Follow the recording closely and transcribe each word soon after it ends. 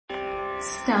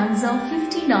Stanza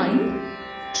 59,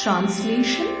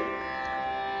 translation.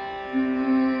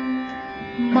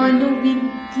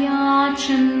 Manovidya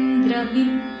Chandra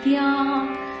Vidya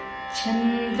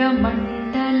Chandra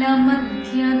Mandala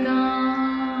Madhyada.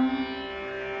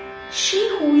 She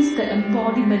who is the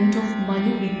embodiment of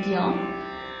Manovidya,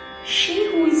 she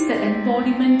who is the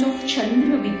embodiment of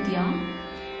Chandra Vidya,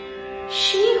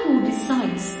 she who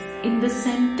resides in the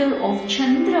center of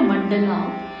Chandra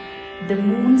Mandala, the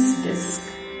moon's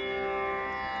disk.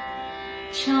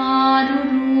 Charu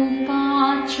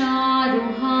Rupa Charu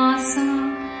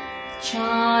Hasa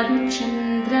Charu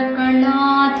Chandra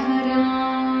Kaladhara.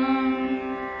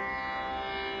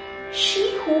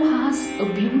 She who has a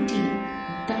beauty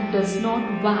that does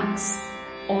not wax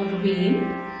or wane,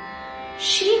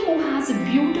 she who has a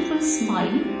beautiful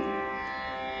smile,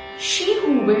 she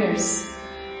who wears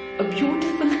a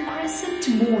beautiful crescent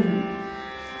moon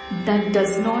that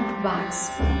does not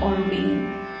wax or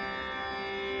wane.